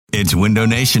It's Window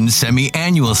Nation's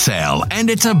semi-annual sale, and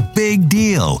it's a big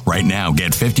deal. Right now,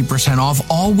 get 50% off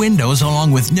all windows along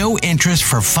with no interest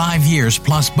for 5 years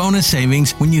plus bonus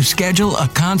savings when you schedule a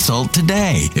consult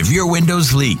today. If your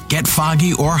windows leak, get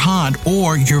foggy or hot,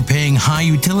 or you're paying high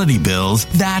utility bills,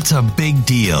 that's a big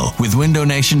deal. With Window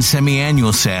Nation's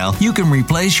semi-annual sale, you can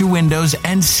replace your windows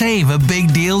and save a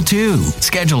big deal too.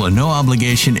 Schedule a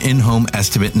no-obligation in-home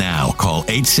estimate now. Call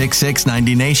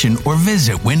 866-90-NATION or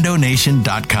visit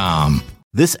windownation.com.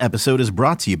 This episode is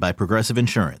brought to you by Progressive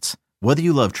Insurance. Whether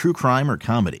you love true crime or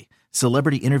comedy,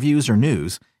 celebrity interviews or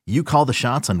news, you call the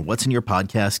shots on what's in your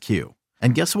podcast queue.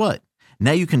 And guess what?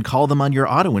 Now you can call them on your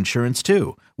auto insurance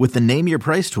too with the Name Your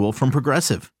Price tool from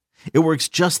Progressive. It works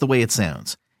just the way it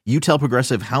sounds. You tell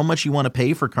Progressive how much you want to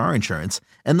pay for car insurance,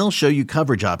 and they'll show you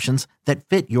coverage options that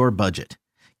fit your budget.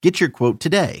 Get your quote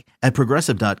today at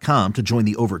Progressive.com to join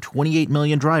the over 28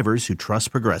 million drivers who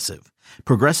trust Progressive.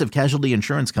 Progressive Casualty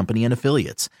Insurance Company and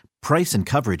Affiliates. Price and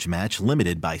coverage match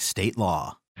limited by state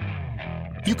law.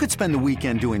 You could spend the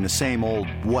weekend doing the same old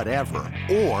whatever,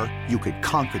 or you could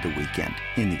conquer the weekend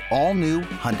in the all-new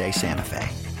Hyundai Santa Fe.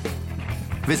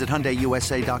 Visit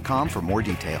HyundaiUSA.com for more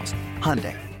details.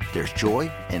 Hyundai, there's joy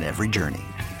in every journey.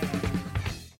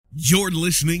 You're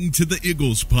listening to the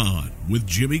Eagles Pod with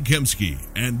Jimmy Kempski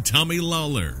and Tommy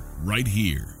Lawler right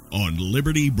here on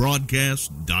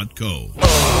LibertyBroadcast.co.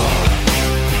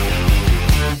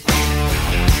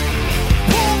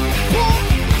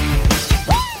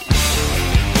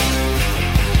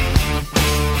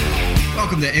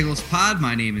 Welcome to Eagles Pod.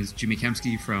 My name is Jimmy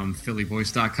Kempski from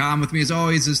PhillyVoice.com. With me as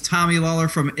always is Tommy Lawler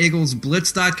from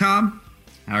EaglesBlitz.com.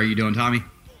 How are you doing, Tommy?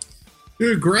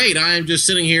 Doing great. I'm just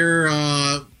sitting here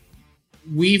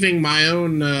weaving my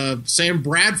own Sam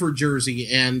Bradford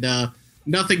jersey, and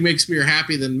nothing makes me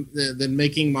happy than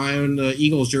making my own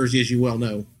Eagles jersey, as you well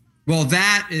know. Well,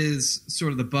 that is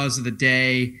sort of the buzz of the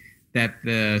day, that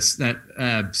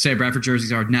Sam Bradford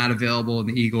jerseys are not available in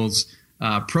the Eagles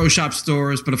Pro Shop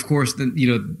stores, but of course,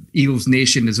 Eagles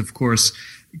Nation is of course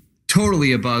totally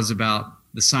abuzz about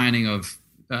the signing of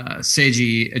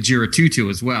Seiji Ejiro-Tutu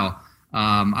as well.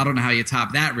 I don't know how you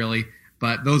top that really,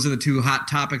 but those are the two hot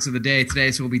topics of the day today.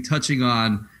 So we'll be touching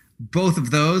on both of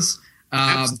those.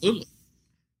 Absolutely.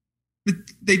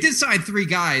 They did sign 3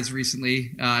 guys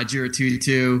recently: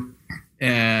 Ejiro-Tutu,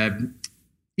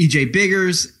 EJ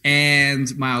Biggers,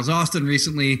 and Miles Austin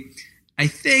recently. I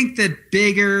think that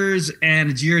Biggers and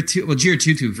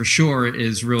Ejiro-Tutu for sure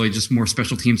is really just more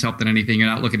special teams help than anything. You're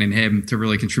not looking at him to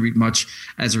really contribute much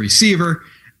as a receiver.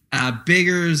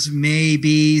 Biggers may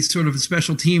be sort of a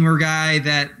special teamer guy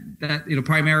that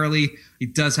primarily he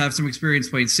does have some experience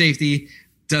playing safety,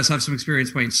 does have some experience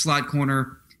playing slot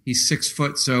corner. He's 6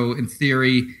 foot, so in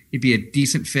theory he'd be a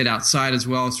decent fit outside as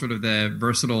well, sort of the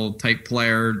versatile type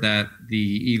player that the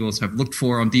Eagles have looked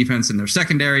for on defense in their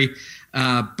secondary.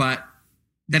 But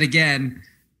then again,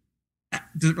 it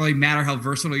doesn't really matter how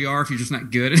versatile you are if you're just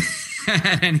not good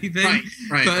at anything.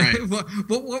 Right.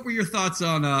 What were your thoughts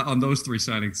on those 3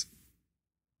 signings?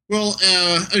 Well,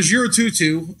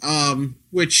 Ejiro-Tutu,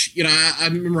 which I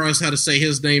memorized how to say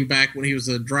his name back when he was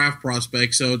a draft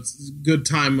prospect, so it's a good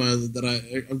time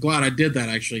that I'm glad I did that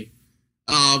actually.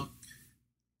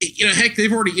 Heck,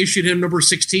 they've already issued him number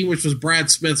 16, which was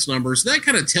Brad Smith's number, so that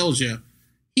kind of tells you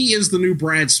he is the new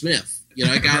Brad Smith.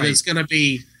 A guy Right. that's going to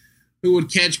be who would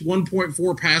catch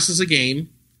 1.4 passes a game,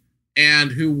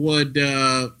 and who would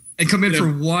And come in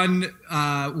for one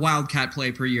Wildcat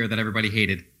play per year that everybody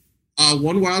hated.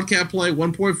 One Wildcat play,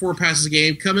 1.4 passes a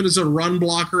game, come in as a run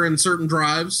blocker in certain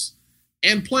drives,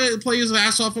 and play his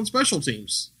ass off on special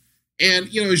teams. And,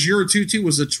 Ejiro-Tutu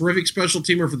was a terrific special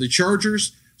teamer for the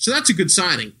Chargers, so that's a good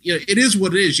signing. It is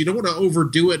what it is. You don't want to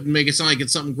overdo it and make it sound like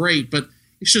it's something great, but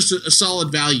it's just a solid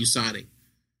value signing.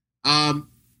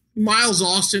 Miles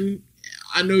Austin,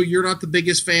 I know you're not the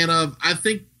biggest fan of. I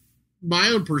think my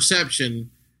own perception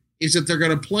is that they're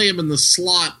going to play him in the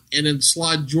slot and then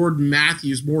slide Jordan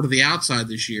Matthews more to the outside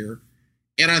this year.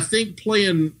 And I think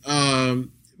playing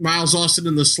Miles Austin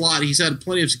in the slot, he's had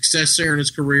plenty of success there in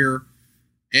his career.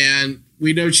 And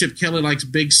we know Chip Kelly likes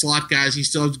big slot guys. He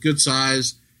still has good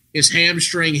size. His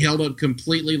hamstring held up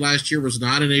completely last year, was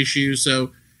not an issue.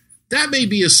 So that may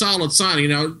be a solid signing.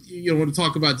 You want to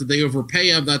talk about did they overpay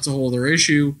him? That's a whole other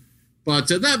issue. But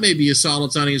that may be a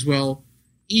solid signing as well.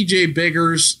 EJ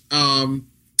Biggers,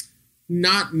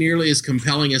 not nearly as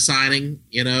compelling a signing.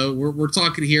 We're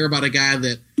talking here about a guy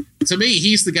that, to me,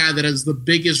 he's the guy that has the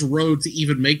biggest road to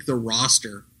even make the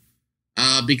roster.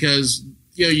 Because,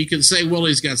 you can say, well,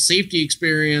 he's got safety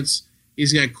experience,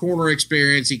 he's got corner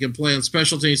experience, he can play on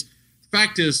special teams. The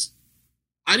fact is,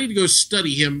 I need to go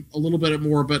study him a little bit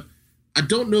more, but I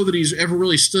don't know that he's ever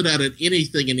really stood out at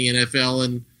anything in the NFL.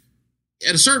 And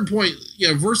at a certain point,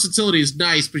 versatility is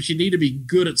nice, but you need to be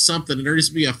good at something, and there needs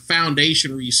to be a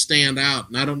foundation where you stand out.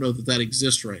 And I don't know that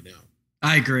exists right now.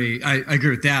 I agree. I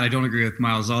agree with that. I don't agree with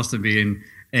Miles Austin being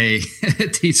a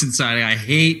decent signing. I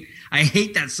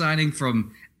hate that signing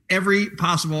from every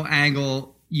possible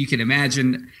angle you can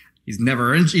imagine. He's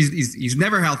never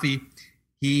healthy.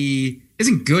 He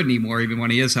isn't good anymore, even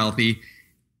when he is healthy.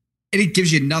 And it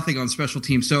gives you nothing on special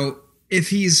teams. So if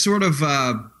he's sort of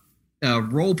a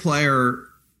role player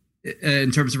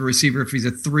in terms of a receiver, if he's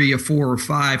a 3, a 4, or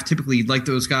 5, typically you'd like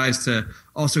those guys to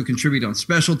also contribute on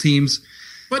special teams.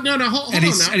 But no, hold and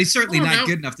on now. And he's certainly not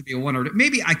good enough to be a 1 or 2.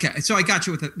 Maybe I can. So I got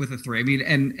you with a 3. I mean,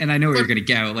 and I know where you're going to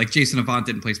go. Like Jason Avant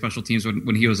didn't play special teams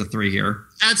when he was a 3 here.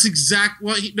 That's exact.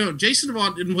 Well, Jason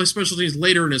Avant didn't play special teams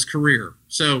later in his career.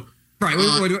 So right.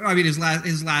 I mean, his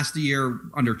last year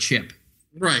under Chip.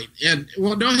 Right. And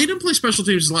well, no, he didn't play special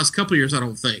teams his last couple of years, I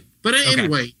don't think. But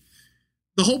anyway,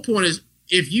 the whole point is,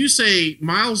 if you say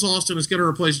Miles Austin is going to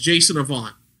replace Jason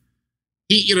Avant,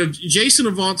 Jason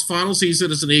Avant's final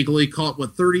season as an Eagle, he caught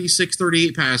 36,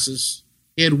 38 passes.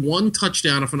 He had 1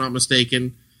 touchdown, if I'm not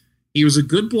mistaken. He was a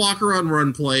good blocker on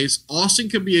run plays. Austin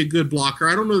can be a good blocker.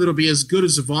 I don't know that he'll be as good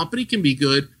as Avant, but he can be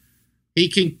good. He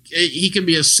can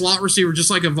be a slot receiver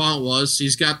just like Avant was.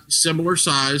 He's got similar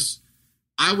size.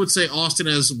 I would say Austin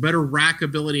has better rack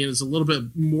ability and is a little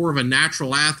bit more of a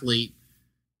natural athlete.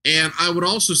 And I would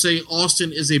also say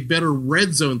Austin is a better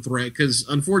red zone threat because,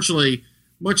 unfortunately,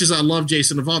 much as I love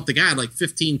Jason Avant, the guy had like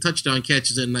 15 touchdown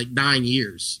catches in like 9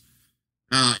 years.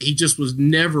 He just was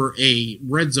never a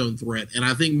red zone threat. And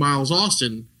I think Miles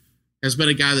Austin has been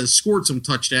a guy that's scored some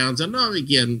touchdowns. And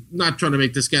again, not trying to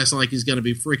make this guy sound like he's going to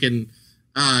be freaking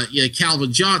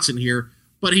Calvin Johnson here,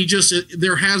 but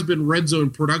there has been red zone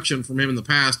production from him in the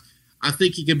past. I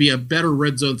think he could be a better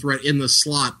red zone threat in the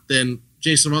slot than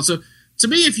Jason Avant. So to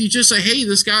me, if you just say, hey,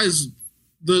 this guy's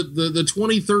the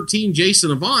 2013 Jason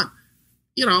Avant,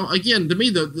 again, to me,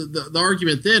 the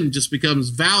argument then just becomes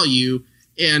value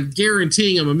and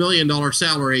guaranteeing him $1 million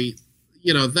salary.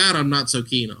 That I'm not so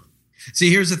keen on. See,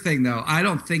 here's the thing, though. I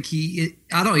don't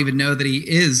even know that he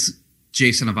is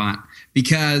Jason Avant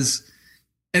because,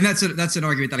 and that's an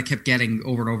argument that I kept getting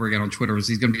over and over again on Twitter, is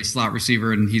he's going to be a slot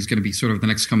receiver and he's going to be sort of the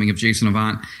next coming of Jason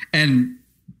Avant. And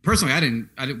personally, I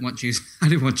didn't want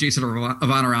Jason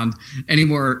Avant around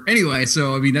anymore anyway.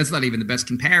 So I mean, that's not even the best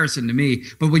comparison to me.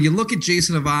 But when you look at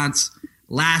Jason Avant's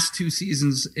last 2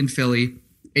 seasons in Philly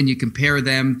and you compare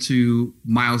them to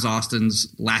Miles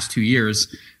Austin's last 2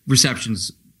 years,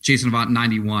 receptions, Jason Avant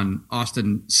 91,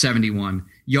 Austin 71,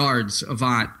 yards,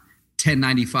 Avant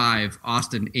 1095,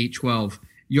 Austin 812,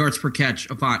 yards per catch,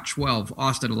 Avant 12,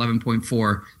 Austin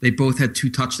 11.4. They both had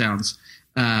 2 touchdowns.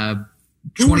 20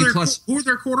 plus. Who are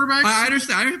their quarterbacks? I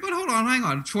understand, but hang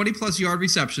on. 20 plus yard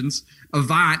receptions.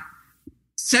 Avant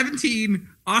 17,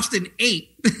 Austin 8,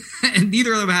 and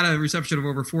neither of them had a reception of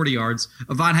over 40 yards.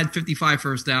 Avant had 55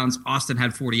 first downs. Austin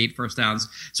had 48 first downs.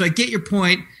 So I get your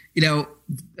point.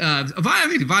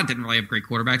 Avant didn't really have great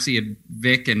quarterbacks. He had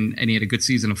Vic and he had a good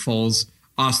season of Foles.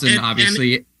 Austin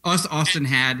Austin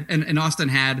had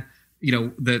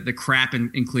the crap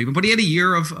in Cleveland, but he had a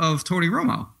year of Tony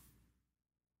Romo.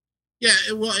 Yeah,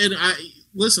 well,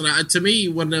 and to me,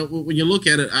 when you look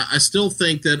at it, I still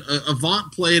think that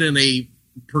Avant played in a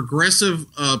progressive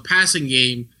passing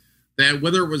game that,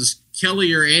 whether it was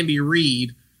Kelly or Andy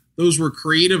Reid, those were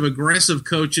creative, aggressive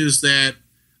coaches that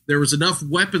there was enough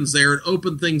weapons there to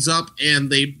open things up,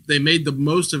 and they made the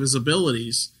most of his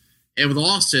abilities. And with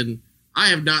Austin, I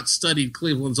have not studied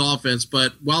Cleveland's offense,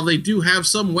 but while they do have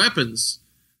some weapons,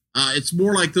 it's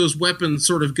more like those weapons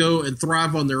sort of go and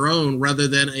thrive on their own rather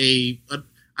than I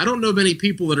don't know many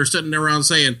people that are sitting around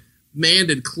saying, man,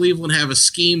 did Cleveland have a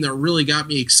scheme that really got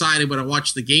me excited when I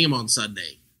watched the game on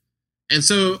Sunday. And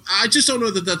so I just don't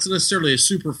know that that's necessarily a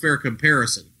super fair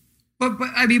comparison. But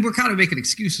I mean, we're kind of making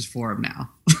excuses for him now.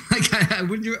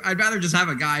 I'd rather just have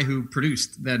a guy who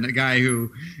produced than a guy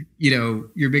who,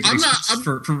 you're making excuses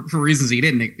for reasons he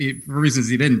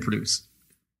didn't produce.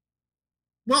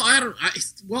 Well, I don't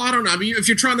know. I mean, if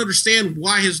you're trying to understand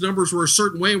why his numbers were a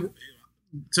certain way,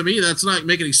 to me, that's not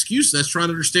making an excuse. That's trying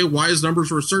to understand why his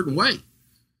numbers were a certain way.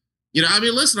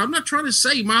 Listen, I'm not trying to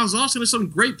say Miles Austin is some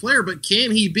great player, but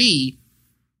can he be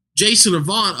Jason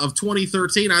Avant of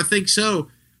 2013? I think so.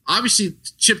 Obviously,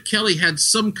 Chip Kelly had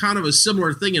some kind of a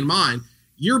similar thing in mind.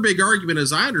 Your big argument,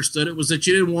 as I understood it, was that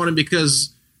you didn't want him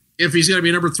because if he's going to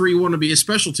be number 3, you want him to be a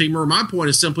special teamer. My point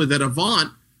is simply that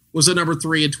Avant was a number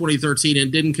 3 in 2013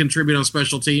 and didn't contribute on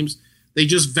special teams. They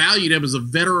just valued him as a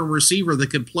veteran receiver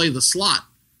that could play the slot.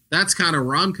 That's kind of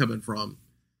where I'm coming from.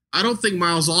 I don't think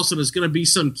Miles Austin is going to be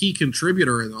some key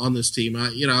contributor on this team.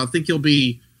 I think he'll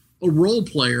be a role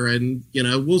player, and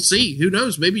we'll see. Who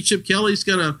knows? Maybe Chip Kelly's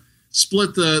going to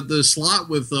split the slot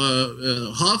with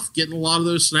Huff, getting a lot of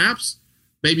those snaps.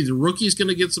 Maybe the rookie's going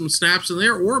to get some snaps in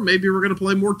there, or maybe we're going to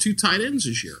play more 2 tight ends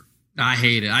this year. I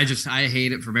hate it. I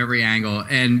hate it from every angle.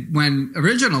 And when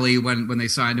they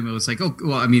signed him, it was like, oh,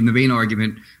 well, I mean, the main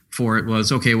argument for it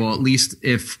was, okay, well, at least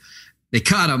if they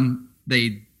cut him,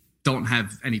 they don't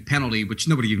have any penalty, which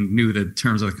nobody even knew the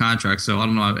terms of the contract. So I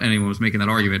don't know if anyone was making that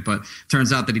argument, but it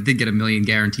turns out that he did get $1 million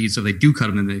guaranteed. So if they do cut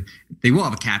him, then they will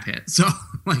have a cap hit. So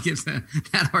like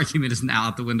that argument is now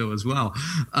out the window as well.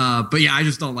 But yeah, I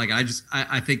just don't like it.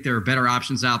 I think there are better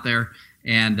options out there.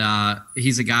 And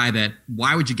he's a guy that,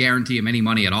 why would you guarantee him any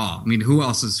money at all? I mean, who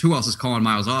else is calling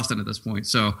Miles Austin at this point?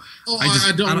 So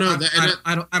I don't know that.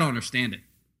 I don't understand it.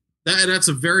 That's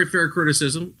a very fair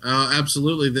criticism.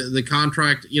 Absolutely, the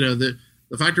contract. The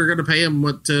fact they're going to pay him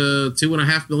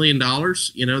 $2.5 million.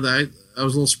 That I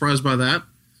was a little surprised by that.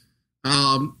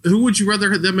 Who would you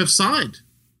rather them have signed?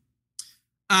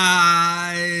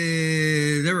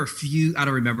 There were a few. I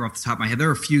don't remember off the top of my head. There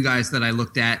were a few guys that I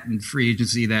looked at in free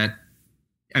agency that,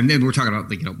 and then we're talking about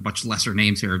much lesser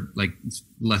names here, like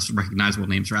less recognizable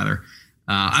names rather.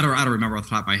 I don't remember off the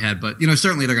top of my head, but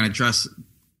certainly they're going to address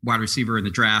wide receiver in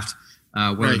the draft,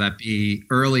 whether that be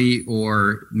early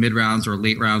or mid rounds or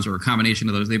late rounds or a combination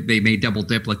of those. They may double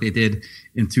dip like they did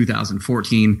in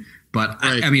 2014. But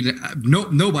I mean,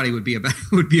 nobody would be a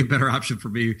better option for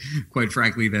me, quite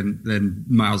frankly, than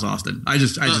Miles Austin. I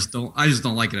just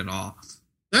don't like it at all.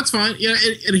 That's fine. Yeah,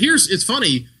 and it's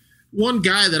funny. One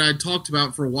guy that I talked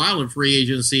about for a while in free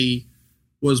agency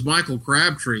was Michael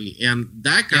Crabtree, and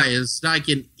that guy is not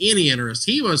getting any interest.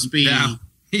 He must be. Yeah.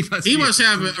 He must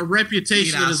have a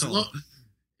reputation that is low.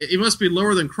 He must be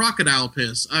lower than crocodile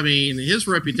piss. I mean, his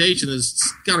reputation has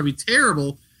got to be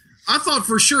terrible. I thought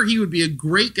for sure he would be a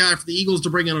great guy for the Eagles to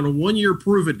bring in on a 1-year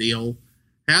prove-it deal,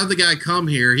 have the guy come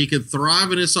here, he could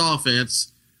thrive in his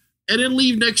offense, and then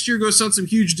leave next year, go sign some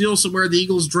huge deal somewhere. The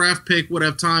Eagles draft pick would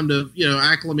have time to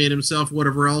acclimate himself,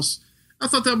 whatever else. I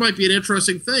thought that might be an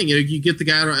interesting thing. You get the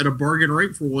guy at a bargain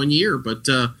rate for 1 year, but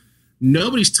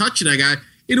nobody's touching that guy.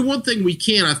 One thing we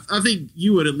can, I think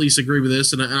you would at least agree with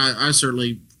this, and I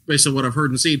certainly, based on what I've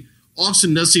heard and seen,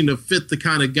 Austin does seem to fit the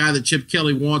kind of guy that Chip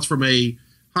Kelly wants from a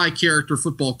high-character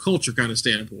football culture kind of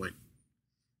standpoint.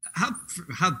 How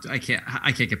I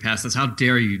can't get past this. How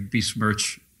dare you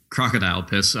besmirch crocodile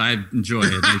piss? I enjoy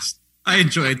it. I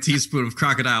enjoy a teaspoon of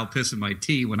crocodile piss in my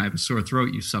tea when I have a sore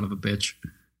throat, you son of a bitch.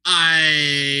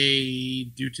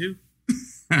 I do too.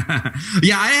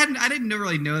 Yeah, I didn't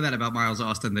really know that about Miles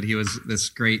Austin, that he was this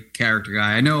great character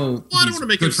guy. I know. Well, I don't want to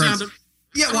make him sound.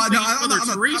 Yeah, well, no,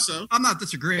 I'm not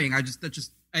disagreeing. I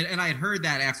had heard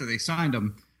that after they signed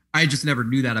him. I just never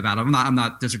knew that about him. I'm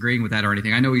not disagreeing with that or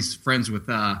anything. I know he's friends with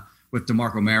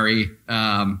DeMarco Murray,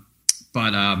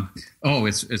 but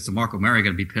is DeMarco Murray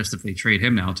going to be pissed if they trade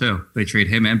him now too? They trade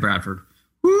him and Bradford.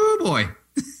 Woo boy!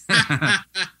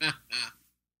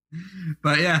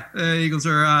 But yeah, the Eagles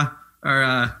are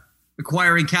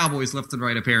acquiring Cowboys left and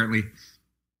right, apparently.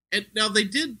 And now they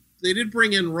did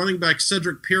bring in running back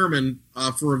Cedric Pierman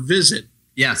for a visit.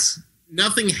 Yes.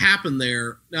 Nothing happened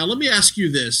there. Now let me ask you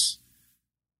this: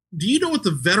 do you know what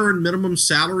the veteran minimum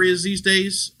salary is these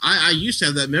days? I used to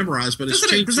have that memorized, but it's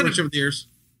changed so much over the years.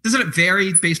 Doesn't it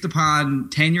vary based upon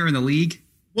tenure in the league?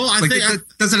 Well, I think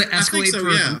doesn't it escalate? I think so,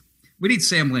 yeah. We need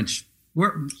Sam Lynch.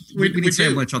 We need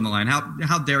Sam Lynch on the line.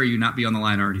 How dare you not be on the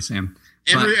line already, Sam?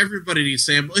 Everybody needs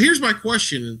Sam. Here's my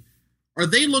question: are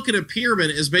they looking at Pierman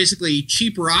as basically a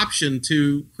cheaper option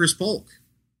to Chris Polk?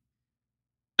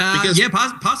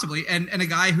 Possibly, and a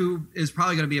guy who is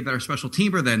probably going to be a better special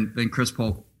teamer than Chris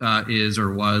Polk is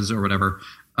or was or whatever.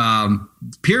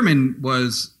 Pierman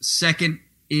was second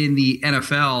in the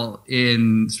NFL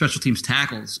in special teams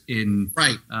tackles in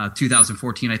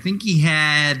 2014. I think he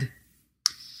had.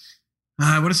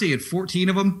 I want to say he had 14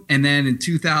 of them, and then in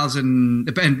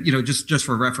 2000, and just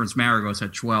for reference, Maragos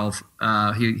had 12.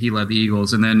 He led the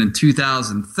Eagles, and then in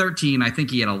 2013, I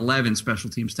think he had 11 special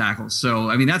teams tackles.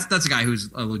 So I mean, that's a guy who's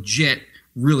a legit,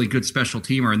 really good special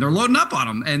teamer, and they're loading up on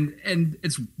him, and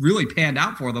it's really panned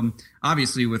out for them.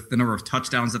 Obviously, with the number of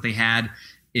touchdowns that they had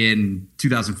in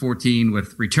 2014,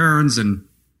 with returns and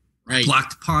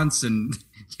blocked punts, and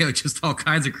just all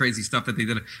kinds of crazy stuff that they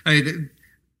did. I mean,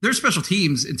 their special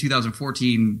teams in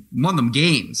 2014 won them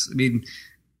games. I mean,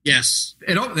 yes,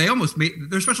 they almost made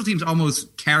their special teams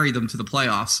almost carried them to the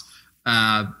playoffs.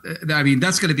 I mean,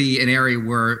 that's going to be an area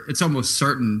where it's almost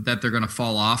certain that they're going to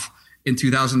fall off in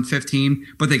 2015,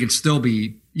 but they can still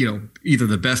be either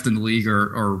the best in the league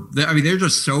or they're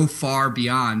just so far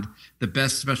beyond the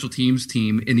best special teams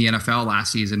team in the NFL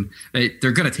last season.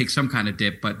 They're going to take some kind of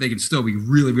dip, but they can still be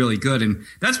really, really good. And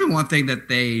that's been one thing that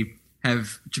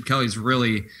Chip Kelly's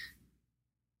really,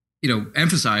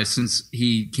 emphasized since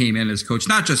he came in as coach,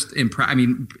 not just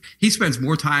he spends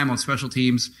more time on special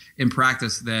teams in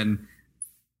practice than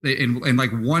in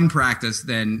like one practice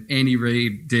than Andy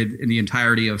Reid did in the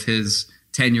entirety of his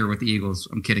tenure with the Eagles.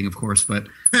 I'm kidding, of course, but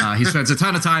he spends a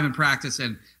ton of time in practice,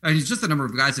 and he's just the number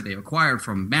of guys that they acquired,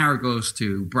 from Maragos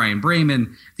to Brian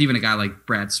Bremen, to even a guy like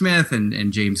Brad Smith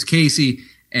and James Casey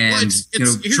and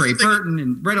Trey Burton,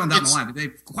 and right on down the line. But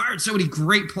they've acquired so many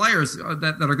great players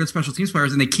that are good special teams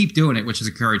players, and they keep doing it, which is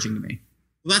encouraging to me.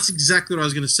 Well, that's exactly what I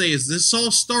was going to say. Is this all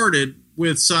started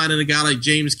with signing a guy like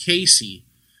James Casey,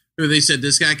 who they said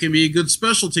this guy can be a good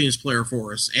special teams player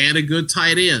for us and a good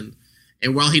tight end.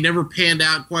 And while he never panned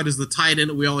out quite as the tight end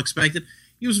that we all expected,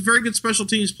 he was a very good special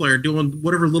teams player, doing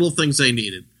whatever little things they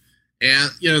needed.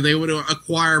 And, they would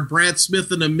acquire Brad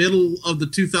Smith in the middle of the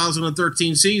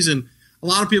 2013 season. A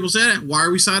lot of people said, why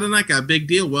are we signing that guy? Big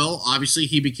deal. Well, obviously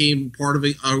he became part of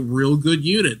a real good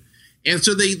unit. And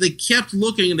so they kept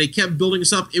looking and they kept building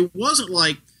us up. It wasn't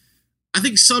like, I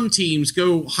think some teams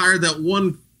go hire that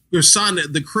one, or sign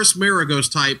the Chris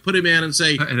Maragos type, put him in and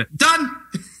say, done!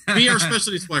 Be our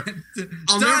special teams player.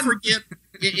 I'll never forget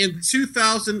in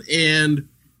 2000 and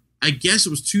I guess it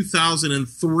was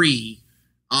 2003.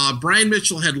 Brian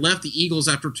Mitchell had left the Eagles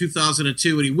after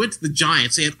 2002, and he went to the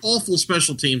Giants. They had awful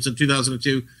special teams in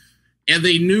 2002, and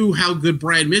they knew how good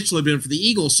Brian Mitchell had been for the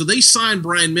Eagles, so they signed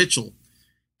Brian Mitchell.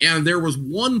 And there was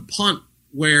one punt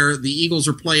where the Eagles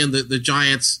are playing the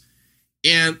Giants,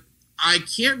 and I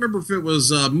can't remember if it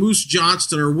was Moose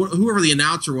Johnston or whoever the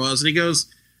announcer was, and he goes,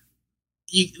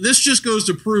 this just goes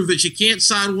to prove that you can't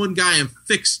sign one guy and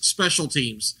fix special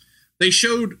teams. They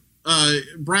showed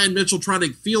Brian Mitchell trying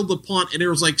to field the punt, and there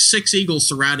was like 6 Eagles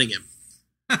surrounding him.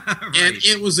 Right. And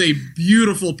it was a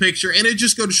beautiful picture, and it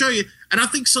just goes to show you, and I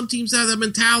think some teams have that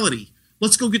mentality.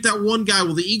 Let's go get that one guy.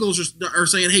 Well, the Eagles are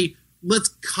saying, hey, let's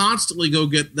constantly go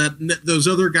get those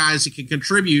other guys that can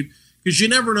contribute, because you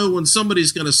never know when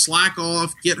somebody's going to slack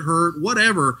off, get hurt,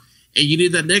 whatever, and you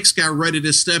need that next guy ready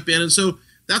to step in. And so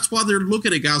that's why they're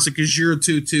looking at guys like Kajir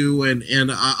Tutu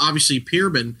and obviously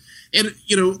Pearman. And,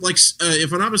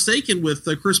 if I'm not mistaken, with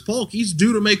Chris Polk, he's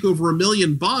due to make over $1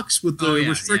 million with the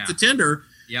restricted tender.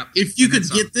 Yep. If you could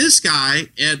get this guy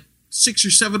at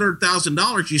 $600,000 or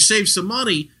 $700,000, you save some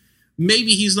money.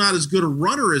 Maybe he's not as good a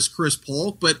runner as Chris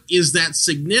Polk, but is that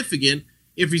significant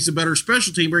if he's a better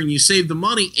special teamer and you save the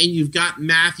money and you've got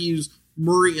Matthews,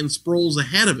 Murray, and Sproles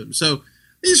ahead of him? So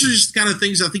these are just kind of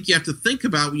things I think you have to think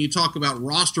about when you talk about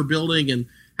roster building and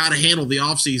how to handle the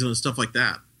offseason and stuff like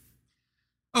that.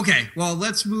 Okay, well,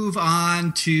 let's move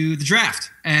on to the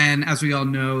draft. And as we all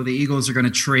know, the Eagles are going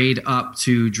to trade up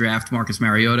to draft Marcus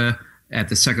Mariota at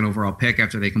the 2nd overall pick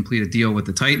after they complete a deal with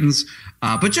the Titans.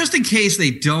 But just in case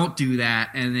they don't do that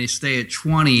and they stay at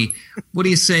 20, what do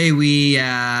you say we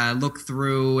look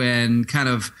through and kind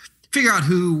of figure out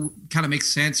who kind of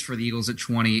makes sense for the Eagles at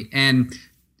 20? And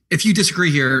if you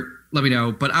disagree here, let me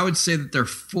know. But I would say that there are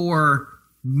 3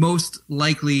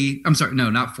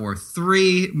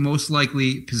 most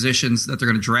likely positions that they're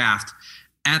going to draft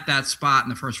at that spot in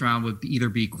the first round would either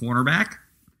be cornerback,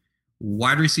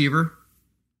 wide receiver,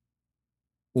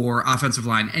 or offensive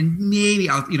line. And maybe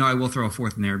I will throw a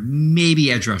 4th in there,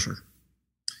 maybe edge rusher.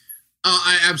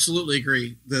 I absolutely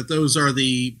agree that those are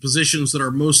the positions that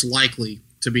are most likely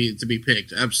to be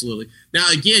picked. Absolutely. Now,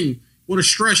 again, want to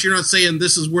stress, you're not saying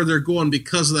this is where they're going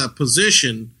because of that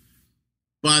position,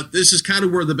 but this is kind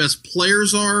of where the best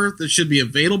players are that should be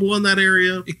available in that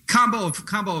area. A combo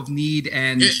of need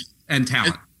and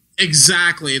talent.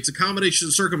 Exactly. It's a combination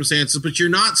of circumstances, but you're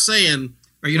not saying...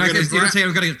 You're not saying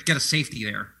we're going to get a safety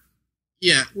there.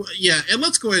 Yeah, and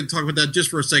let's go ahead and talk about that just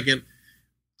for a second.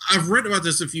 I've written about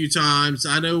this a few times.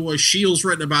 I know Shields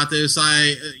written about this.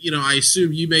 I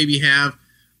assume you maybe have.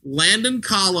 Landon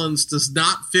Collins does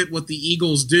not fit what the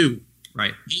Eagles do.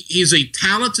 Right. He's a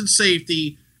talented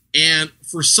safety, and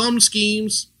for some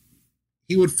schemes,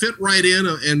 he would fit right in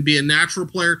and be a natural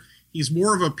player. He's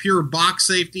more of a pure box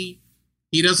safety.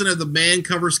 He doesn't have the man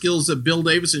cover skills that Bill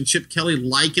Davis and Chip Kelly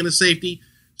like in a safety.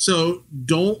 So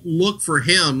don't look for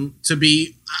him to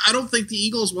be – I don't think the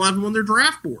Eagles will have him on their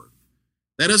draft board.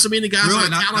 That doesn't mean the guy's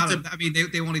not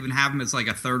talented. They won't even have him as like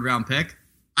a 3rd-round pick?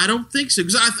 I don't think so.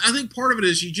 Because I think part of it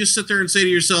is you just sit there and say to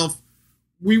yourself,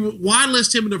 why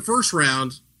list him in the 1st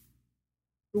round?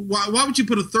 Why would you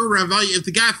put a 3rd-round value? If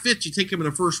the guy fits, you take him in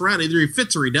the 1st round. Either he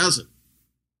fits or he doesn't.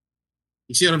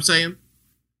 You see what I'm saying?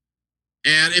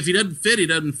 And if he doesn't fit, he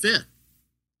doesn't fit.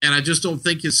 And I just don't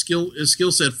think his skill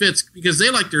set fits, because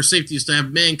they like their safeties to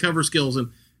have man cover skills,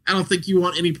 and I don't think you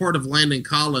want any part of Landon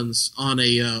Collins on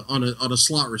a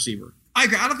slot receiver. I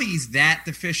agree. I don't think he's that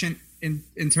deficient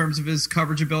in terms of his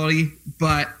coverage ability,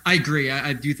 but I agree.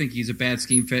 I do think he's a bad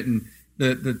scheme fit, and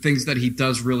the things that he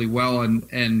does really well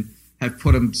and have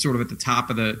put him sort of at the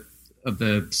top of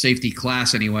the safety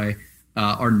class anyway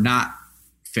are not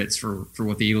fits for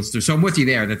what the Eagles do. So I'm with you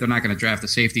there that they're not going to draft a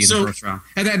safety in the first round.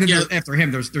 And then after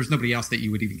him, there's nobody else that you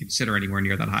would even consider anywhere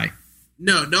near that high.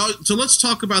 No. So let's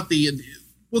talk about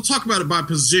we'll talk about it by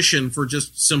position for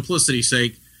just simplicity's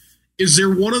sake. Is there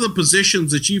one of the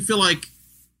positions that you feel like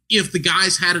if the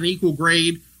guys had an equal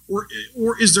grade, or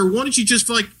is there one that you just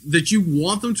feel like that you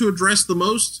want them to address the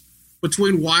most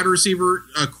between wide receiver,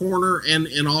 corner, and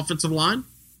offensive line?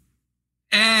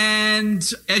 And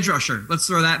edge rusher. Let's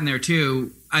throw that in there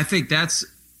too. I think that's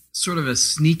sort of a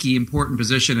sneaky important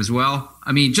position as well.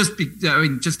 I mean, just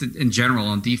in general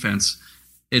on defense,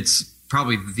 it's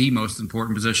probably the most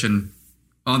important position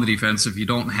on the defense. If you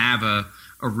don't have a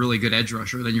really good edge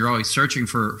rusher, then you're always searching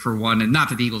for one. And not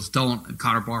that the Eagles don't.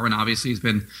 Connor Barwin obviously has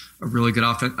been a really good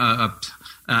outside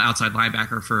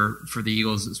linebacker for the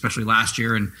Eagles, especially last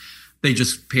year. And they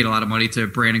just paid a lot of money to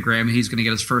Brandon Graham. He's going to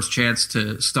get his first chance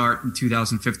to start in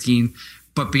 2015.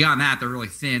 But beyond that, they're really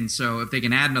thin. So if they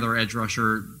can add another edge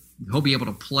rusher, he'll be able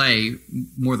to play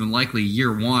more than likely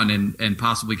year one and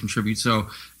possibly contribute. So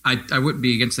I wouldn't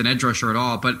be against an edge rusher at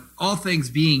all. But all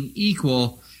things being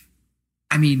equal,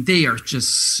 I mean, they are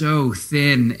just so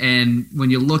thin. And when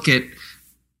you look at,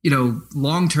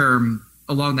 long term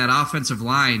along that offensive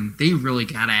line, they really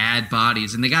got to add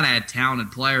bodies, and they got to add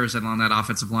talented players along that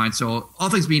offensive line. So all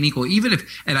things being equal,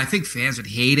 and I think fans would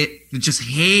hate it, just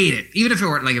hate it. Even if it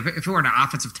were if it were an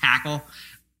offensive tackle,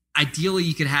 ideally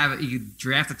you could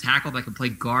draft a tackle that can play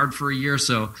guard for a year,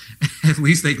 so at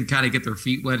least they can kind of get their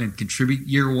feet wet and contribute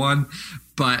year one.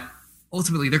 But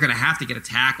ultimately, they're going to have to get a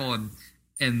tackle,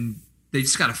 and they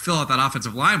just got to fill out that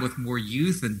offensive line with more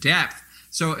youth and depth.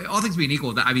 So all things being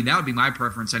equal, I mean, that would be my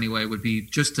preference anyway, would be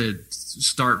just to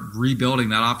start rebuilding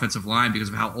that offensive line because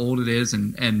of how old it is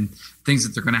and things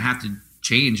that they're going to have to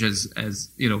change as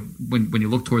when you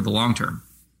look toward the long term.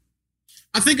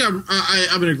 I think I'm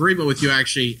in agreement with you,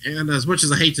 actually, and as much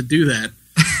as I hate to do that.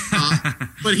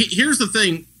 But here's the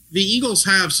thing. The Eagles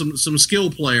have some skill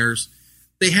players.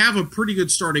 They have a pretty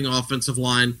good starting offensive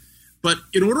line. But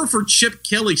in order for Chip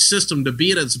Kelly's system to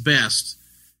be at its best,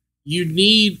 you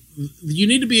need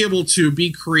to be able to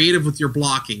be creative with your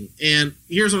blocking. And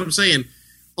here's what I'm saying.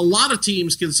 A lot of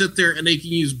teams can sit there and they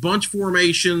can use bunch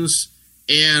formations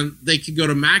and they can go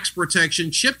to max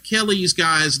protection. Chip Kelly's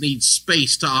guys need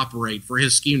space to operate for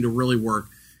his scheme to really work.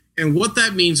 And what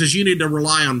that means is you need to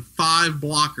rely on 5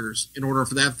 blockers in order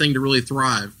for that thing to really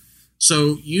thrive.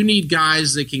 So you need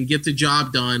guys that can get the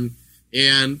job done,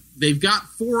 and they've got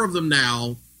 4 of them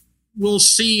now. We'll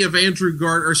see if Andrew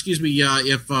Gard, or excuse me,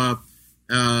 if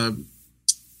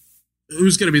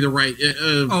who's going to be the right?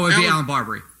 It'd be Alan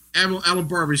Barbary. Alan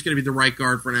Barbary is going to be the right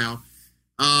guard for now.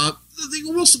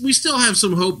 We still have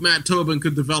some hope Matt Tobin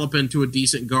could develop into a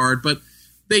decent guard, but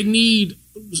they need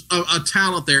a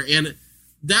talent there, and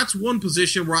that's one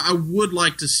position where I would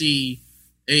like to see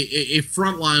a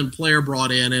frontline player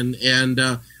brought in, and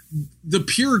the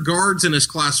pure guards in this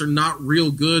class are not real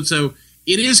good, so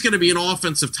it is going to be an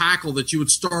offensive tackle that you would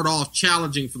start off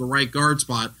challenging for the right guard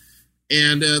spot.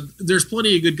 And there's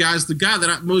plenty of good guys. The guy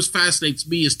that most fascinates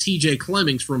me is TJ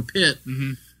Clemmings from Pitt,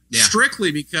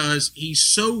 strictly because he's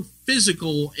so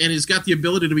physical and has got the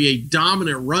ability to be a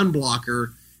dominant run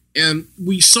blocker. And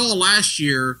we saw last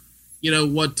year,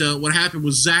 what happened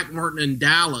with Zach Martin in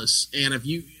Dallas. And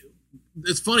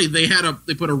it's funny, they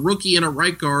put a rookie in at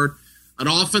right guard, an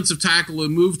offensive tackle who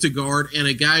moved to guard, and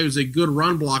a guy who's a good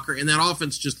run blocker, and that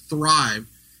offense just thrived.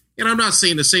 And I'm not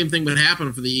saying the same thing would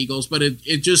happen for the Eagles, but it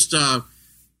just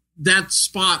that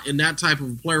spot and that type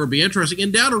of a player would be interesting.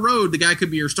 And down the road, the guy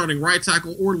could be your starting right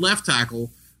tackle or left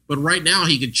tackle, but right now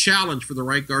he could challenge for the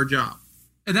right guard job.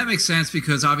 And that makes sense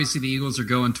because obviously the Eagles are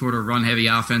going toward a run-heavy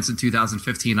offense in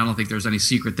 2015. I don't think there's any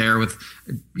secret there with,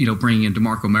 bringing in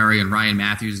DeMarco Murray and Ryan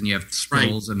Matthews, and you have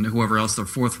Sproles and whoever else their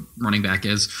 4th running back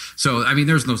is. So, I mean,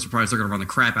 there's no surprise they're going to run the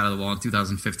crap out of the ball in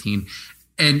 2015.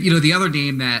 And, the other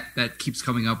name that keeps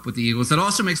coming up with the Eagles that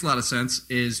also makes a lot of sense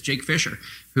is Jake Fisher,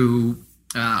 who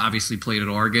obviously played at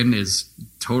Oregon, is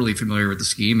totally familiar with the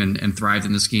scheme and thrived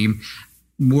in the scheme.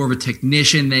 More of a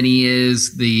technician than he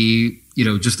is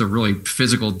just a really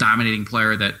physical, dominating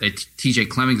player that TJ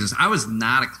Clemmings is. I was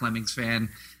not a Clemmings fan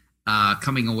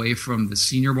coming away from the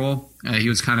Senior Bowl. He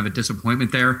was kind of a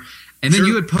disappointment there. And then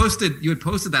you had posted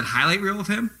that highlight reel of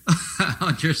him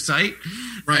on your site.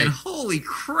 Right. And holy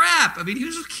crap. I mean, he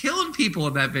was just killing people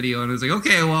in that video. And it was like,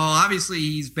 okay, well, obviously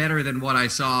he's better than what I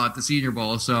saw at the Senior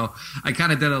Bowl. So I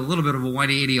kind of did a little bit of a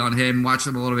 180 on him, watched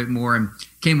him a little bit more, and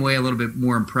came away a little bit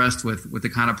more impressed with the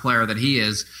kind of player that he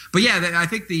is. But yeah, I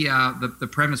think the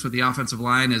premise with the offensive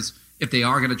line is if they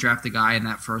are going to draft a guy in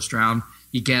that first round,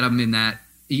 you get him in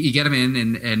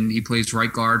and he plays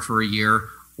right guard for a year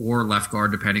or left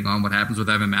guard, depending on what happens with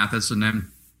Evan Mathis. And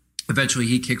then eventually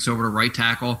he kicks over to right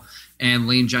tackle, and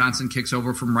Lane Johnson kicks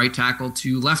over from right tackle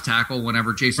to left tackle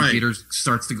whenever Jason Peters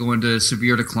starts to go into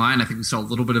severe decline. I think we saw a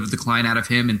little bit of a decline out of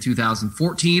him in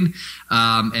 2014.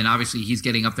 And obviously he's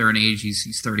getting up there in age.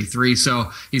 He's 33, so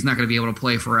he's not going to be able to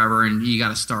play forever, and you got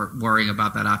to start worrying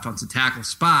about that offensive tackle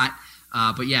spot.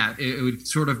 But yeah, it would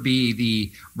sort of be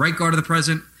the right guard of the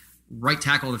present, right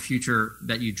tackle of the future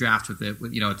that you draft at the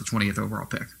 20th overall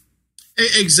pick.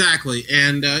 Exactly.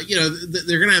 And,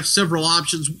 they're going to have several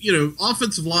options.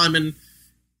 Offensive linemen,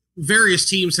 various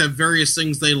teams have various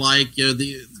things they like.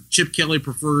 Chip Kelly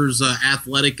prefers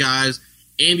athletic guys.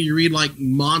 Andy Reid like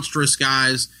monstrous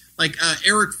guys. Like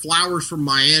Eric Flowers from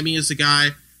Miami is a guy.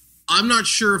 I'm not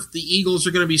sure if the Eagles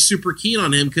are going to be super keen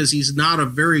on him because he's not a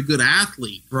very good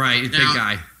athlete. Right, big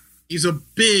guy. He's a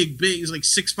big, he's like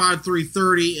 6'5",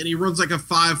 330, and he runs like a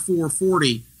 5'4",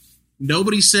 40.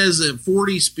 Nobody says that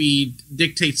 40 speed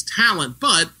dictates talent,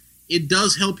 but it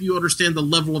does help you understand the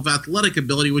level of athletic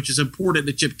ability, which is important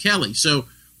to Chip Kelly. So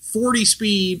 40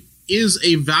 speed is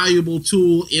a valuable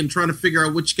tool in trying to figure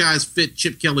out which guys fit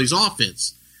Chip Kelly's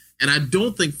offense. And I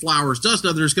don't think Flowers does.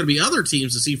 Now, there's going to be other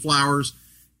teams that see Flowers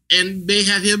and may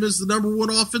have him as the number one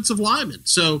offensive lineman.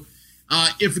 So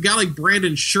if a guy like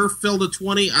Brandon Scherf fell to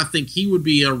 20, I think he would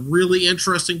be a really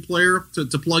interesting player to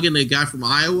plug in, a guy from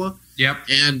Iowa. Yep.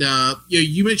 And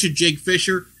you mentioned Jake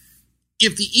Fisher.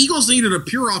 If the Eagles needed a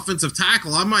pure offensive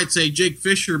tackle, I might say Jake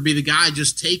Fisher would be the guy.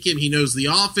 Just take him. He knows the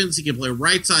offense. He can play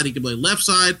right side. He can play left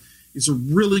side. He's a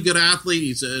really good athlete.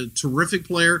 He's a terrific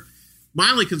player.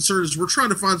 My only concern is we're trying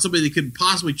to find somebody that could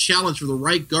possibly challenge for the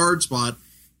right guard spot.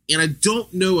 And I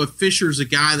don't know if Fisher's a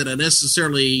guy that I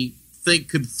necessarily think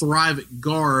could thrive at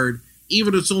guard,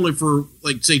 even if it's only for,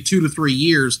 like, say, 2 to 3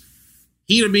 years.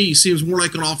 He, to me, seems more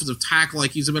like an offensive tackle,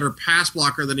 like he's a better pass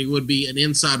blocker than he would be an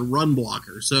inside run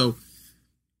blocker. So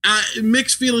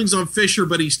mixed feelings on Fisher,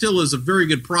 but he still is a very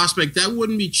good prospect. That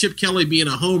wouldn't be Chip Kelly being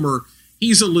a homer.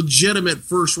 He's a legitimate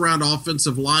first-round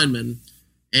offensive lineman.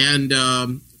 And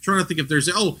I'm trying to think if there's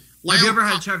 – have you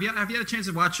had a chance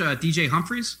to watch DJ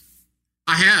Humphries?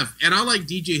 I have, and I like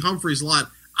DJ Humphries a lot.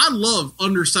 I love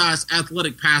undersized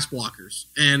athletic pass blockers.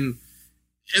 And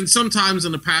sometimes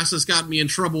in the past, it's gotten me in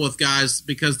trouble with guys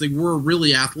because they were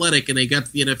really athletic and they got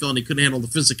to the NFL and they couldn't handle the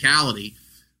physicality.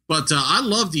 But I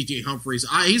love DJ Humphries.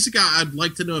 He's a guy I'd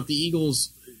like to know if the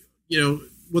Eagles,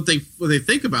 what they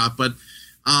think about. But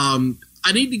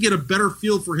I need to get a better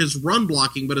feel for his run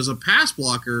blocking. But as a pass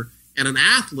blocker and an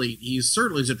athlete, he's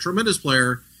a tremendous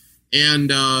player, and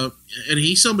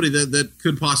he's somebody that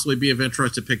could possibly be of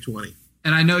interest at pick 20.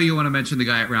 And I know you want to mention the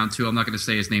guy at round 2. I'm not going to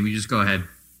say his name. You just go ahead.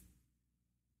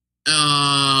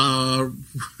 I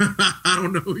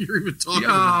don't know who you're even talking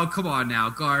about. Oh, come on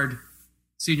now. Guard.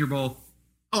 Senior Bowl.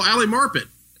 Oh, Ali Marpet.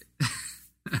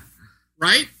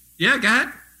 Right? Yeah, go ahead.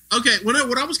 Okay, what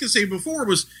I was going to say before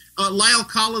was Lyle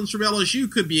Collins from LSU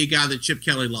could be a guy that Chip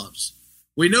Kelly loves.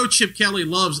 We know Chip Kelly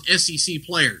loves SEC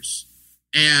players.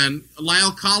 And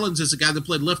Lyle Collins is a guy that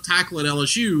played left tackle at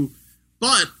LSU,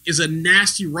 but is a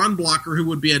nasty run blocker who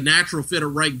would be a natural fit at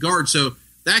right guard. So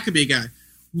that could be a guy.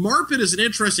 Marpet is an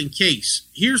interesting case.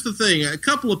 Here's the thing. A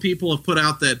couple of people have put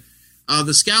out that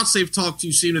the scouts they've talked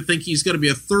to seem to think he's going to be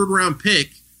a third-round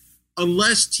pick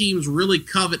unless teams really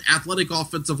covet athletic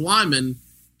offensive linemen,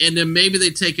 and then maybe they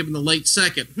take him in the late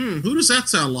second. Who does that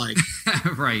sound like?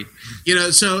 Right.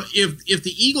 So if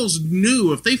the Eagles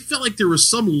knew, if they felt like there was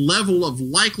some level of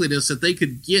likeliness that they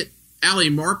could get Ali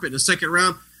Marpet in the second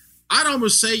round, I'd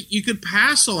almost say you could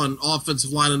pass on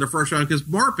offensive line in the first round because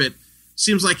Marpet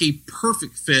seems like a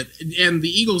perfect fit. And the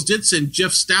Eagles did send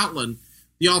Jeff Stoutland,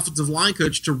 the offensive line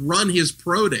coach, to run his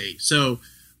pro day. So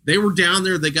they were down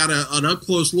there. They got an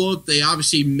up-close look. They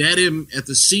obviously met him at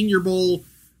the Senior Bowl.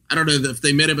 I don't know if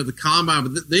they met him at the Combine,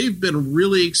 but they've been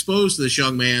really exposed to this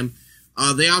young man.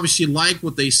 They obviously like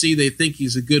what they see. They think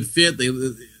he's a good fit.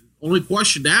 The only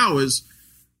question now is,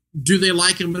 do they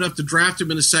like him enough to draft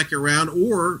him in the second round,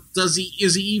 or is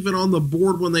he even on the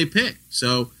board when they pick?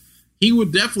 So he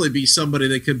would definitely be somebody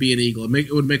that could be an Eagle.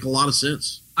 It would make a lot of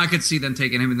sense. I could see them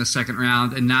taking him in the second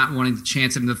round and not wanting to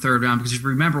chance him in the third round, because if you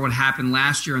remember what happened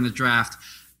last year in the draft,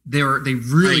 they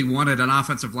really wanted an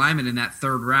offensive lineman in that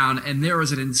third round, and there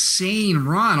was an insane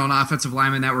run on offensive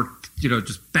linemen that were,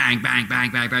 just bang, bang,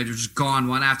 bang, bang, bang, just gone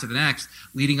one after the next,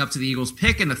 leading up to the Eagles'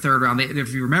 pick in the third round.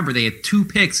 If you remember, they had 2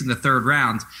 picks in the third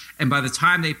round, and by the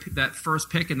time that first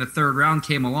pick in the third round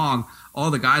came along, all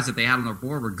the guys that they had on their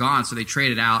board were gone, so they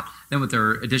traded out. Then with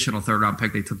their additional third round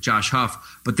pick, they took Josh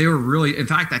Huff. But they were really, in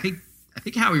fact, I think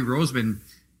Howie Roseman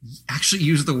actually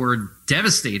used the word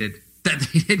devastated that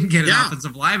they didn't get an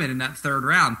offensive lineman in that third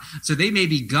round. So they may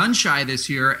be gun shy this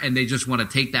year, and they just want to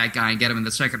take that guy and get him in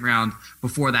the second round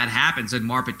before that happens, and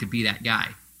Marpet could be that guy.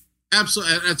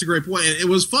 Absolutely. That's a great point. It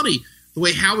was funny the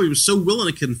way Howie was so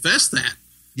willing to confess that.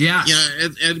 Yeah. Yeah,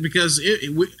 and because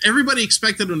everybody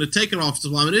expected him to take an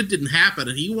offensive lineman. It didn't happen,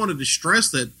 and he wanted to stress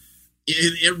that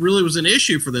it really was an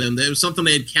issue for them. It was something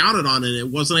they had counted on, and it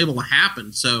wasn't able to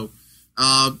happen. So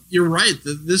you're right.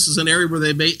 This is an area where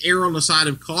they may err on the side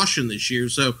of caution this year.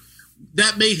 So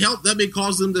that may help. That may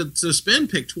cause them to spend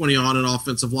pick 20 on an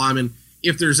offensive lineman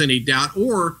if there's any doubt,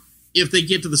 or if they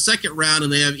get to the second round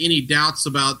and they have any doubts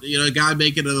about a guy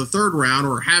making it to the third round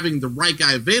or having the right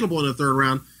guy available in the third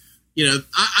round.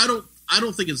 I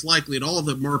don't think it's likely at all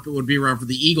that Marpet would be around for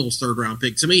the Eagles' third round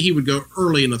pick. To me, he would go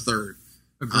early in the third.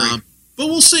 Agreed. But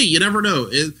we'll see. You never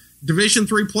know. Division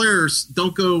III players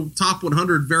don't go top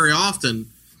 100 very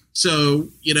often. So,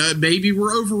 maybe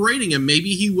we're overrating him.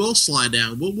 Maybe he will slide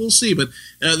down. We'll see. But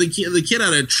the kid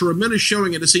had a tremendous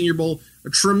showing at the Senior Bowl, a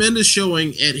tremendous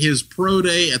showing at his pro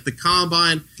day, at the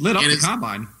Combine. Lit up the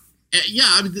Combine.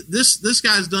 Yeah, this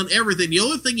guy's done everything. The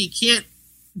only thing he can't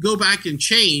go back and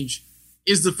change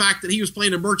is the fact that he was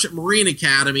playing at Merchant Marine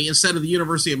Academy instead of the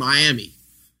University of Miami.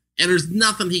 And there's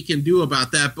nothing he can do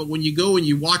about that. But when you go and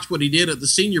you watch what he did at the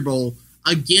Senior Bowl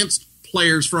against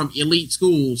players from elite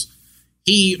schools,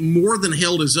 he more than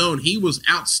held his own. He was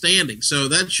outstanding. So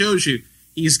that shows you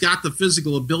he's got the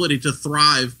physical ability to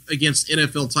thrive against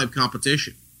NFL-type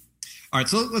competition. All right,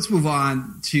 so let's move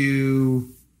on to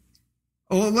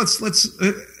 –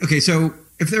 okay, so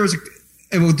if there was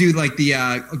 – and we'll do like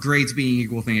the grades being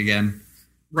equal thing again.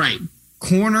 Right.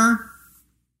 Corner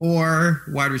or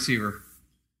wide receiver?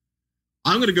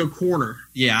 I'm going to go corner.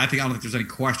 Yeah, I don't think there's any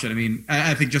question. I mean,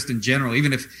 I think just in general,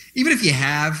 even if you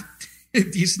have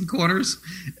decent corners,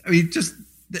 I mean, just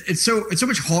it's so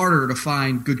much harder to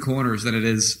find good corners than it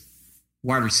is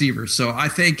wide receivers. So I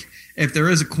think if there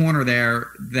is a corner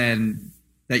there, then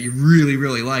that you really,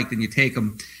 really like, then you take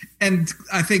them. And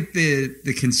I think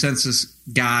the consensus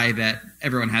guy that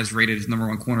everyone has rated as number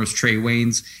 1 corner is Trey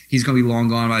Waynes. He's going to be long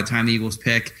gone by the time the Eagles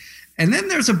pick. And then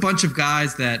there's a bunch of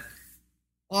guys that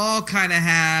all kind of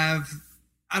have,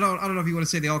 I don't know if you want to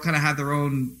say they all kind of have their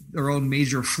own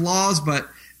major flaws, but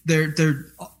there's a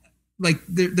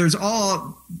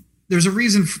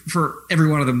reason for every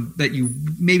one of them that you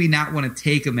maybe not want to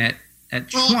take them at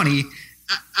 20.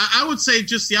 I would say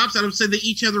just the opposite. I would say they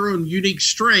each have their own unique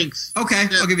strengths. Okay,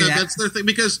 I'll give you that. That's their thing,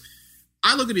 because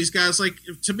I look at these guys, like,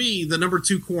 to me, the number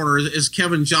 2 corner is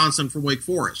Kevin Johnson from Wake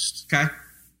Forest. Okay.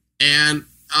 And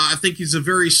I think he's a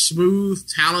very smooth,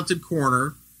 talented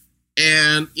corner.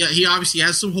 And yeah, he obviously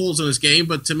has some holes in his game,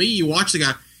 but to me, you watch the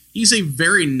guy, he's a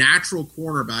very natural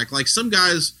cornerback. Like, some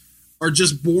guys are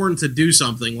just born to do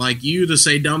something. Like you, to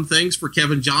say dumb things. For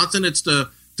Kevin Johnson, it's to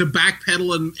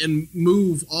backpedal and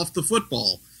move off the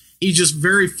football. He's just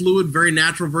very fluid, very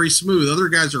natural, very smooth. Other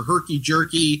guys are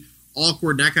herky-jerky,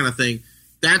 awkward, that kind of thing.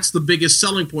 That's the biggest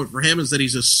selling point for him, is that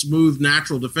he's a smooth,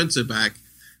 natural defensive back.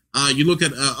 You look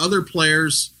at other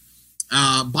players.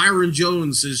 Byron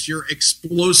Jones is your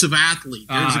explosive athlete.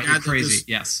 There's a guy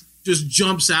that just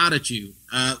jumps out at you.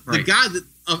 Right. The guy that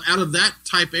out of that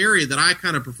type area that I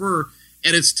kind of prefer,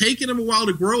 and it's taken him a while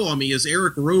to grow on me, is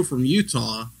Eric Rowe from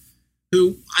Utah,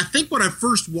 who I think when I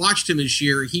first watched him this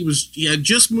year, he had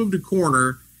just moved to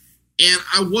corner, and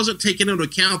I wasn't taking into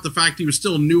account the fact he was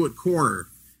still new at corner.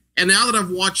 And now that I've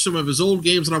watched some of his old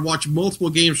games and I've watched multiple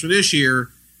games from this year,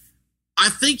 I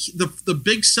think the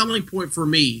big selling point for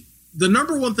me, the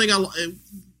number one thing one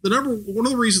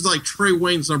of the reasons I like Trey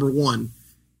Waynes number 1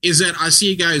 is that I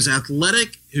see a guy who's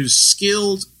athletic, who's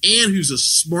skilled, and who's a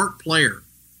smart player.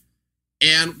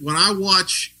 And when I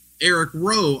watch Eric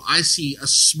Rowe, I see a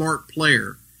smart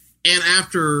player. And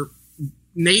after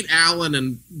Nate Allen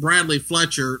and Bradley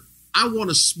Fletcher, I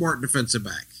want a smart defensive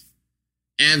back.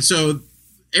 And so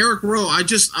Eric Rowe,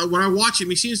 when I watch him,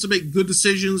 he seems to make good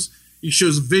decisions. He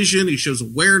shows vision, he shows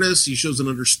awareness, he shows an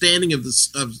understanding of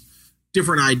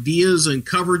different ideas and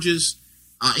coverages.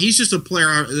 He's just a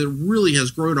player that really has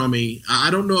grown on me.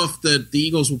 I don't know if the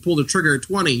Eagles will pull the trigger at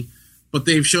 20, but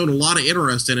they've shown a lot of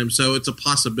interest in him, so it's a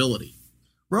possibility.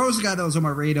 Rowe's a guy that was on my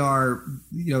radar,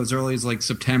 as early as like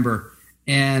September,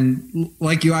 And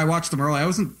like you, I watched him early.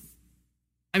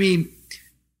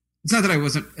 It's not that I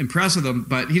wasn't impressed with him,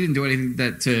 but he didn't do anything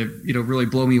that to, really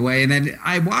blow me away. And then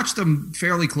I watched him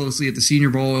fairly closely at the Senior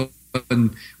Bowl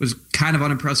and was kind of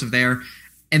unimpressive there.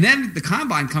 And then the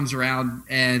Combine comes around,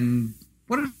 and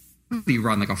what did he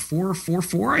run? Like a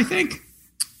 4.44, I think?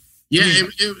 Yeah,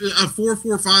 a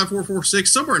 4.45, 4.46,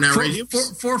 somewhere in that range.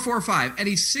 4.45, and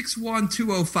he's 6'1",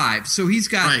 205. So he's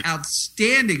got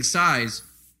outstanding size.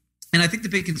 And I think the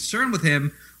big concern with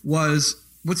him was,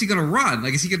 what's he going to run?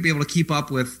 Like, is he going to be able to keep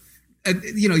up with? And,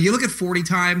 you look at 40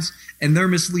 times, and they're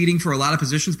misleading for a lot of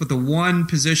positions, but the one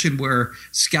position where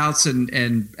scouts and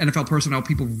NFL personnel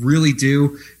people really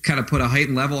do kind of put a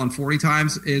heightened level on 40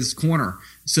 times is corner.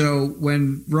 So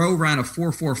when Rowe ran a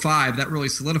 4.45, that really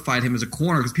solidified him as a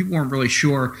corner because people weren't really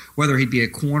sure whether he'd be a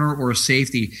corner or a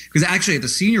safety. Because actually at the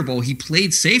Senior Bowl, he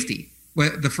played safety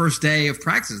the first day of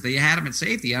practice. They had him at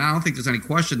safety, and I don't think there's any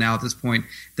question now at this point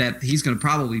that he's going to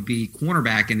probably be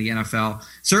cornerback in the NFL.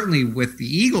 Certainly with the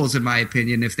Eagles, in my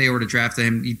opinion, if they were to draft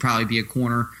him, he'd probably be a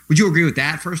corner. Would you agree with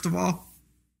that, first of all?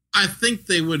 I think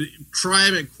they would try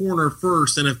him at corner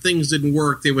first, and if things didn't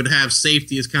work, they would have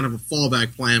safety as kind of a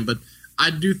fallback plan. But I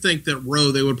do think that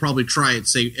Rowe, they would probably try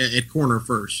at corner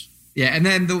first. Yeah, and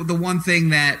then the one thing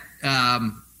that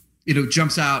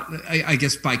jumps out, I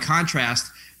guess by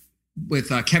contrast, with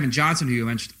Kevin Johnson, who you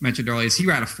mentioned earlier, is he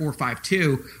ran a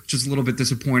 4.52, which is a little bit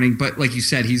disappointing. But like you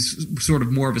said, he's sort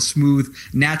of more of a smooth,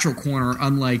 natural corner,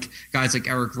 unlike guys like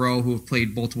Eric Rowe, who have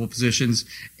played multiple positions.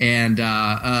 And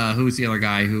who's the other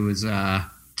guy who is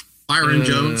Byron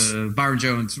Jones? Byron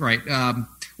Jones, right.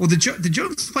 Well, did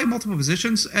Jones play multiple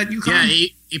positions at UConn? Yeah,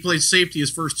 he played safety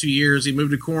his first 2 years. He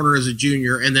moved to corner as a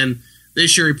junior, and then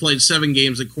this year he played 7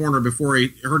 games at corner before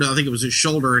he hurt, I think it was his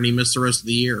shoulder, and he missed the rest of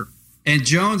the year. And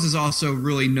Jones is also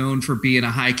really known for being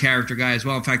a high character guy as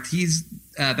well. In fact,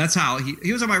 that's how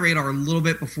he was on my radar a little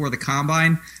bit before the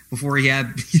Combine, before he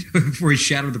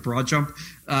shattered the broad jump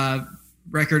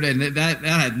record, and that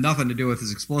had nothing to do with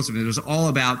his explosiveness. It was all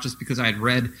about just because I had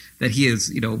read that he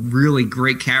is really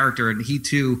great character, and he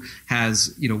too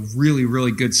has really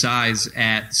really good size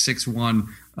at 6'1",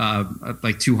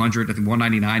 like 200, I think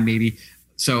 199 maybe.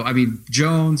 So I mean,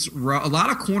 Jones, a lot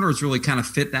of corners really kind of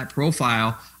fit that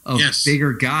profile of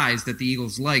bigger guys that the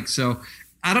Eagles like. So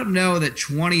I don't know that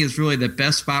 20 is really the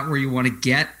best spot where you want to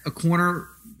get a corner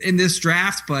in this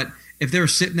draft, but if they were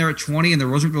sitting there at 20 and there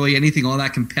wasn't really anything all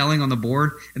that compelling on the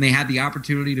board and they had the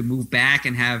opportunity to move back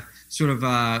and have sort of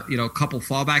a couple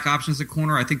fallback options at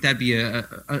corner, I think that'd be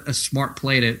a smart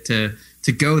play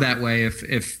to go that way if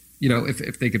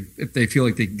they feel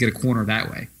like they can get a corner that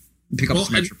way and pick up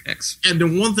some extra picks. And the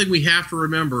one thing we have to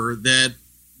remember that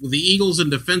with the Eagles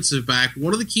and defensive back,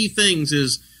 one of the key things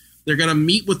is they're going to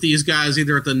meet with these guys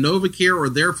either at the NovaCare or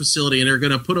their facility, and they're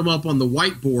going to put them up on the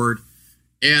whiteboard.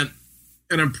 And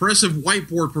an impressive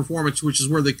whiteboard performance, which is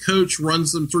where the coach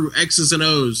runs them through X's and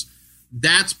O's,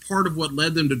 that's part of what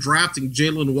led them to drafting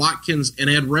Jalen Watkins and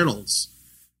Ed Reynolds.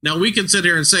 Now, we can sit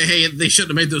here and say, hey, they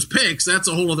shouldn't have made those picks. That's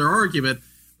a whole other argument.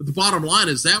 But the bottom line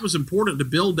is that was important to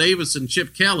Bill Davis and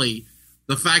Chip Kelly,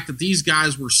 the fact that these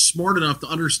guys were smart enough to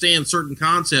understand certain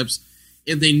concepts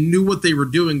and they knew what they were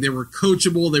doing. They were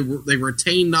coachable. They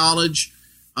retained knowledge,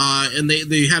 and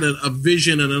they had a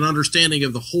vision and an understanding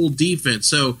of the whole defense.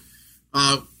 So,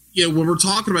 when we're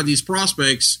talking about these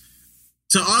prospects,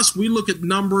 to us, we look at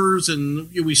numbers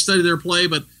and we study their play,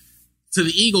 but to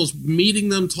the Eagles, meeting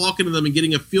them, talking to them, and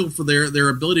getting a feel for their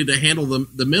ability to handle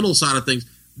the mental side of things,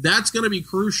 that's going to be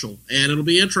crucial. And it'll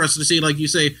be interesting to see, like you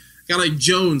say, a guy like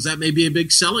Jones, that may be a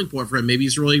big selling point for him. Maybe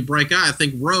he's a really bright guy. I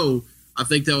think Rowe,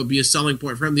 that would be a selling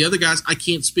point for him. The other guys I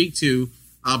can't speak to,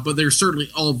 but they're certainly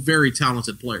all very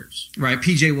talented players. Right.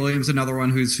 P.J. Williams, another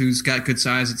one who's got good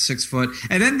size at 6 foot.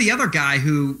 And then the other guy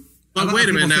who... But wait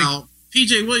a minute now.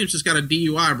 P.J. Williams just got a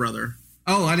DUI, brother.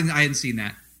 Oh, I hadn't seen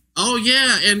that. Oh,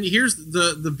 yeah. And here's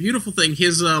the beautiful thing.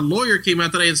 His lawyer came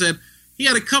out today and said he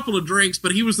had a couple of drinks,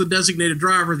 but he was the designated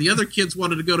driver. The other kids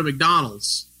wanted to go to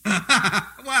McDonald's.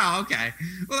 Wow, okay.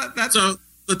 Well, that's... So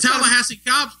the Tallahassee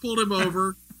cops pulled him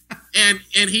over, and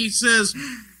he says,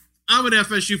 I'm an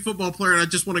FSU football player, and I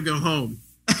just want to go home.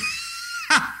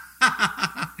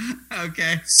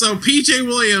 Okay. So P.J.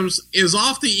 Williams is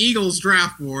off the Eagles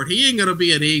draft board. He ain't going to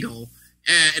be an Eagle.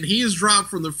 And he is dropped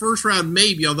from the first round,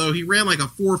 maybe, although he ran like a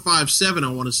 4.57,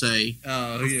 I want to say.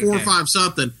 Oh, 4.5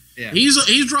 something. Yeah. He's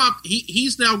dropped.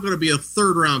 He's now going to be a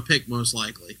third round pick, most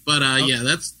likely. But yeah,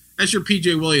 that's your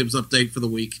P.J. Williams update for the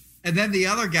week. And then the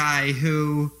other guy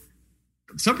who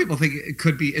some people think it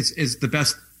could be is the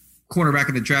best cornerback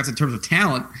in the draft in terms of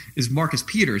talent is Marcus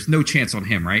Peters. No chance on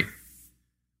him, right?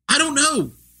 I don't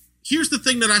know. here's the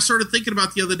thing that I started thinking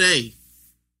about the other day.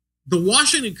 The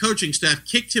Washington coaching staff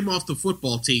kicked him off the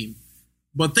football team,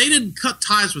 but they didn't cut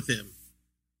ties with him.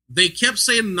 They kept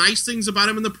saying nice things about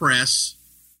him in the press.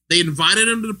 They invited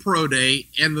him to the pro day,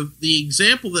 and the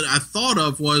example that I thought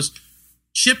of was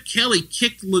Chip Kelly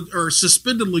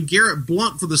suspended LeGarrette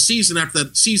Blount for the season after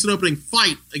that season-opening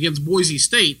fight against Boise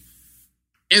State,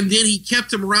 and then he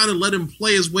kept him around and let him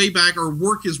play his way back or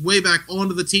work his way back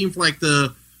onto the team for like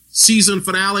the season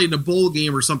finale in the bowl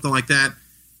game or something like that.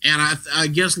 And I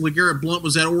guess LeGarrette Blount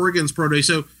was at Oregon's pro day.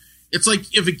 So it's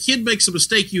like if a kid makes a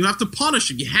mistake, you have to punish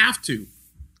him. You have to.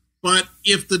 But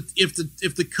if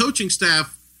the coaching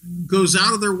staff goes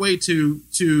out of their way to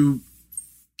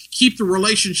keep the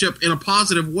relationship in a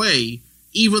positive way,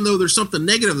 even though there's something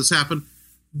negative that's happened,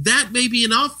 that may be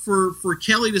enough for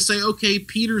Kelly to say, okay,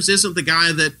 Peters isn't the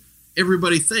guy that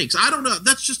everybody thinks. I don't know.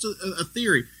 That's just a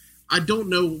theory. I don't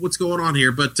know what's going on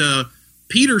here, but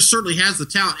Peters certainly has the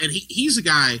talent, and he's a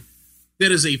guy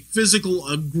that is a physical,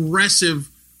 aggressive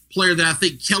player that I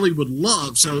think Kelly would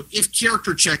love. So if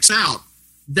character checks out,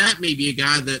 that may be a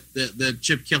guy that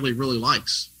Chip Kelly really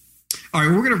likes. All right,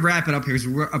 we're going to wrap it up here because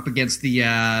we're up against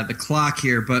the clock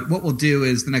here. But what we'll do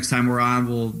is the next time we're on,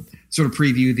 we'll sort of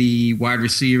preview the wide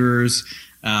receivers,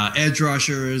 edge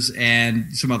rushers,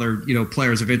 and some other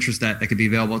players of interest that could be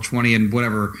available at 20 and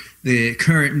whatever the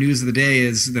current news of the day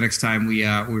is the next time we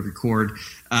record.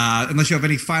 Unless you have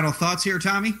any final thoughts here,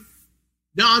 Tommy?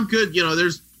 No, I'm good.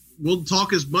 We'll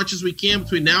talk as much as we can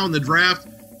between now and the draft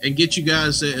and get you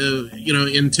guys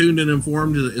in tuned and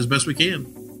informed as best we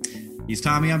can. He's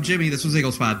Tommy, I'm Jimmy. This was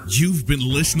Eagles Pod. You've been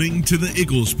listening to the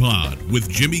Eagles Pod with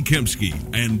Jimmy Kempski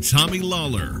and Tommy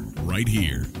Lawler right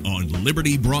here on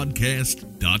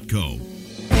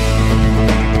LibertyBroadcast.co.